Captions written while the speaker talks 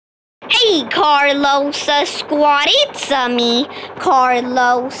Hey Carlos, squad, it's me,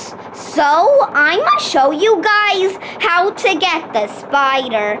 Carlos. So, I'ma show you guys how to get the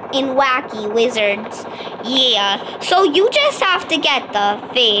spider in Wacky Wizards. Yeah, so you just have to get the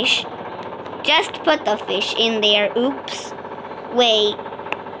fish. Just put the fish in there. Oops. Wait.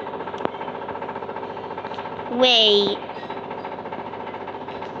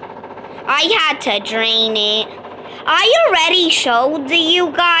 I had to drain it. I already showed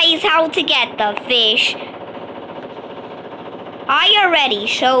you guys how to get the fish. I already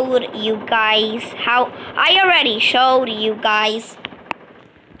showed you guys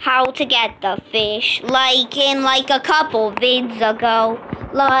how to get the fish. Like in a couple vids ago.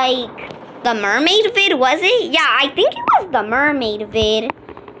 Like the mermaid vid, was it? Yeah, I think it was the mermaid vid.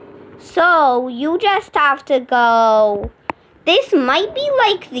 So you just have to go. This might be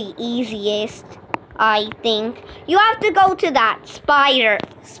like the easiest, I think. You have to go to that spider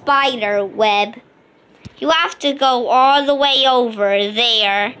web. You have to go all the way over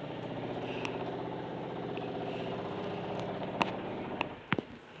there.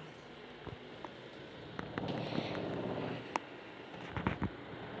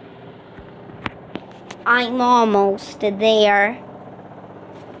 I'm almost there.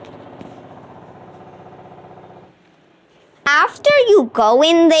 After you go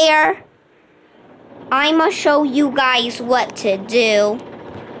in there, I'ma show you guys what to do.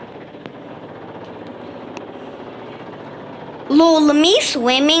 Lol, me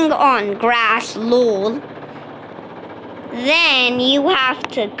swimming on grass, lol. Then you have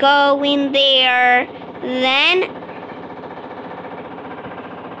to go in there. Then,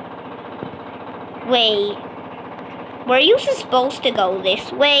 wait, were you supposed to go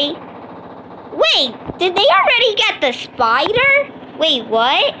this way? Wait, did they already get the spider? Wait,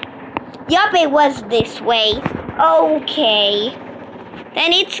 what? Yup, it was this way. Okay.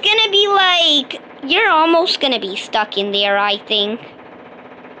 Then it's gonna be like, you're almost gonna be stuck in there, I think.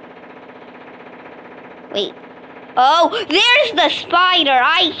 Wait. Oh, there's the spider.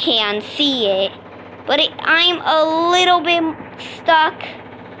 I can see it. But I'm a little bit stuck.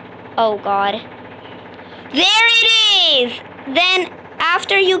 Oh, God. There it is! Then,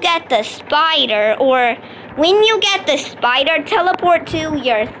 after you get the spider, or when you get the spider, teleport to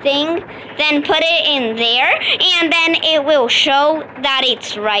your thing, then put it in there, and then it will show that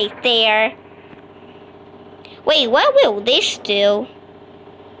it's right there. Wait, what will this do?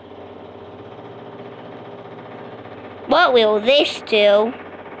 What will this do?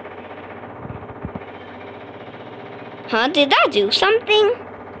 Huh, did that do something?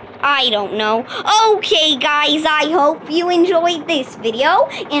 I don't know. Okay, guys, I hope you enjoyed this video,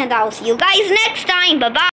 and I'll see you guys next time. Bye-bye.